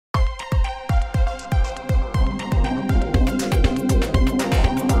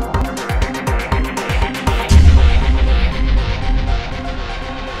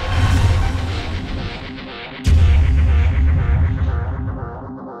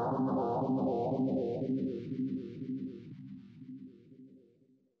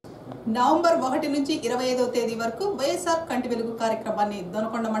November 1 నుంచి 25వ తేదీ వరకు వైఎస్ఆర్ కంటి వెలుగు కార్యక్రమాన్ని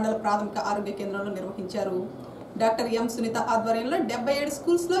దొనకొండ మండల ప్రాథమిక ఆరోగ్య కేంద్రంలో నిర్వహించారు. డాక్టర్ ఎం సునీత ఆధ్వర్యంలో 77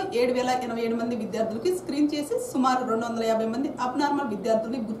 స్కూల్స్ లో 7087 మంది విద్యార్థులకి స్క్రీన్ చేసి సుమారు 250 మంది అబ్నార్మల్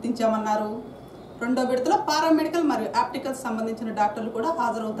విద్యార్థుల్ని గుర్తించామన్నారు. రెండో విడతలో పారామెడికల్ మరియు ఆప్టికల్ సంబంధించిన డాక్టర్లు కూడా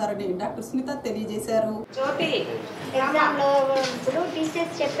హాజరవుతారని డాక్టర్ సునీత తెలియజేశారు. ఎగ్జామ్లో ఇప్పుడు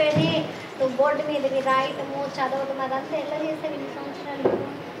టీచర్స్ చెప్పేది నువ్వు బోర్డు మీద రాయటము చదవటం అదంతా ఎలా చేస్తావు ఇన్ని సంవత్సరాలు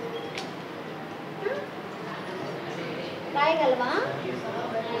రాయగలవా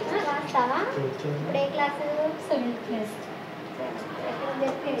రాస్తావా? ఇప్పుడు ఏ క్లాసు? 7th class.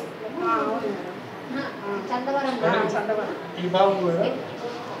 చందవరం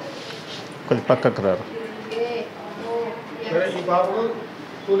కొంచెం పక్కకు రారు. ఈ బాబు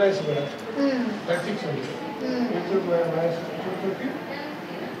 2 లైన్స్ మేడం 36 ఉంది. ఇప్పుడు లైన్స్ 250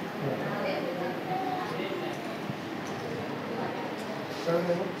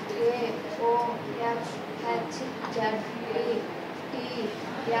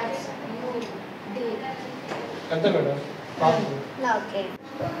 అంతే మేడం. ఓకే.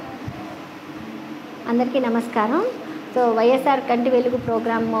 అందరికీ నమస్కారం. సో వైఎస్ఆర్ కంటి వెలుగు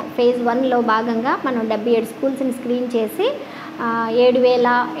ప్రోగ్రామ్ ఫేజ్ 1లో భాగంగా మనం 77 స్కూల్స్ని స్క్రీన్ చేసి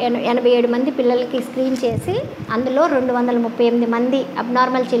 7087 మంది పిల్లలకి స్క్రీన్ చేసి అందులో 238 మంది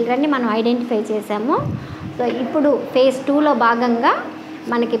అబ్నార్మల్ చిల్డ్రన్ని మనం ఐడెంటిఫై చేశాము. సో ఇప్పుడు ఫేజ్ 2లో భాగంగా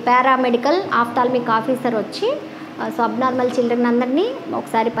మనకి పారామెడికల్ ఆఫ్థాల్మిక్ ఆఫీసర్ వచ్చి సో అబ్నార్మల్ చిల్డ్రన్ అందరినీ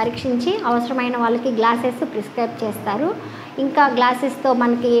ఒకసారి పరీక్షించి అవసరమైన వాళ్ళకి గ్లాసెస్ ప్రిస్క్రైబ్ చేస్తారు. ఇంకా గ్లాసెస్తో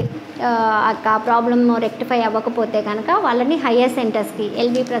మనకి ఆ ప్రాబ్లమ్ రెక్టిఫై అవ్వకపోతే కనుక వాళ్ళని హయ్యర్ సెంటర్స్కి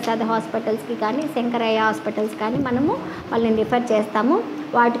ఎల్వి ప్రసాద్ హాస్పిటల్స్కి కానీ శంకరయ్య హాస్పిటల్స్ కానీ మనము వాళ్ళని రిఫర్ చేస్తాము.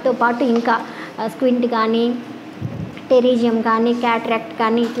 వాటితో పాటు ఇంకా స్క్వింట్ కానీ టెరీజియం కానీ క్యాట్రాక్ట్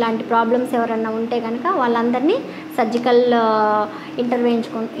కానీ ఇట్లాంటి ప్రాబ్లమ్స్ ఎవరన్నా ఉంటే కనుక వాళ్ళందరినీ సర్జికల్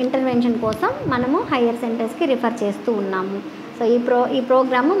ఇంటర్వెన్షన్ కోసం మనము హయ్యర్ సెంటర్స్కి రిఫర్ చేస్తూ ఉన్నాము. సో ఈ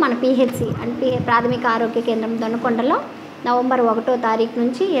ప్రోగ్రాము మన పిహెచ్సి అంటే ప్రాథమిక ఆరోగ్య కేంద్రం దొనకొండలో నవంబర్ 1వ తారీఖు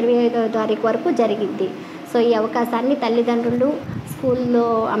నుంచి 25వ తారీఖు వరకు జరిగిద్ది. సో ఈ అవకాశాన్ని తల్లిదండ్రులు స్కూల్లో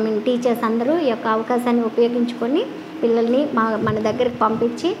టీచర్స్ అందరూ ఈ యొక్క అవకాశాన్ని ఉపయోగించుకొని పిల్లల్ని మన దగ్గరికి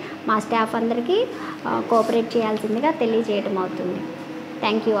పంపించి మా స్టాఫ్ అందరికీ కోఆపరేట్ చేయాల్సిందిగా తెలియజేయడం అవుతుంది.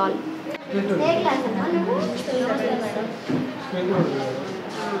 Thank you all.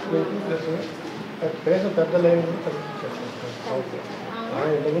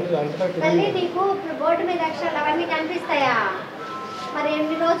 మళ్ళీ నీకు బోర్డు మీద అక్షరాలు అవన్నీ కనిపిస్తాయా? మరి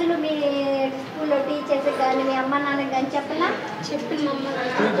ఎన్ని రోజులు మీ స్కూల్లో టీచర్స్ కానీ మీ అమ్మ నాన్నకి కానీ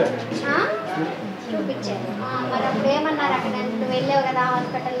చూపించారు. మరి అప్పుడు ఏమన్నారు? అక్కడ నువ్వు వెళ్ళావు కదా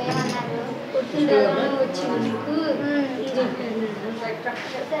హాస్పిటల్లో ఏమన్నారు? రెండు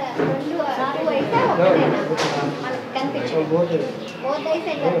అయితే ఒకటేనా మనకు కనిపించింది? బోత్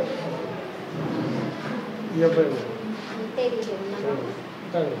అయితే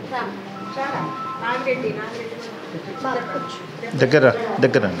దగ్గర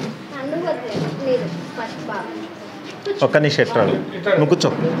ఒక్క నిమిషం ఎట్రాడు నువ్వు కూర్చో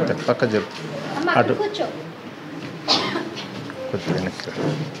పక్క చెప్పు అటు కూర్చో. కొద్దిగా వెనక్కి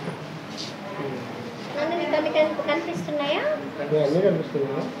కనిపిస్తున్నాయా?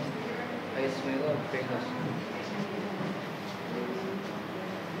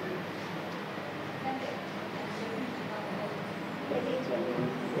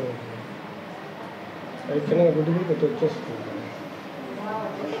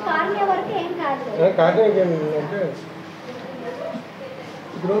 కార్నియా వరకు ఏం కాదు. కార్నియా అంటే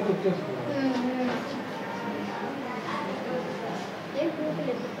గ్రోత్ వచ్చేస్తుంది.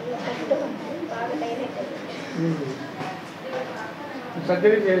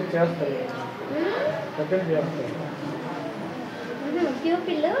 సర్జరీ చేస్తారు.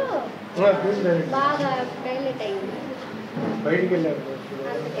 ప్యూపిల్ బాగా డైలేట్ అయింది. బయటికి వెళ్ళారు.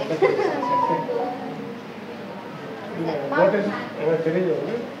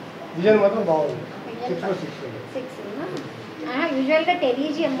 విజన్ మాత్రం బాగుంది. 6/6 యూజువల్గా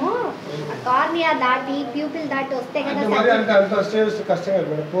టెరీజియము కార్నియా దాటి ప్యూపిల్ దాటి వస్తే కదా అంత స్టేజ్ కష్టం కదా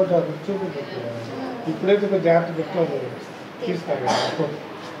మేడం. ఫోటో చూపించారు. ఇప్పుడైతే కొంచెం జాగ్రత్త పెట్టుకోవాలి. తీస్తారు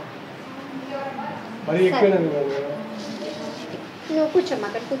మరి ఎక్కువైనది. నువ్వు కూర్చోమ్మా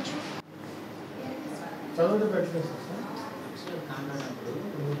అక్కడ కూర్చో. చదువుతూ పెట్టలేదు సార్.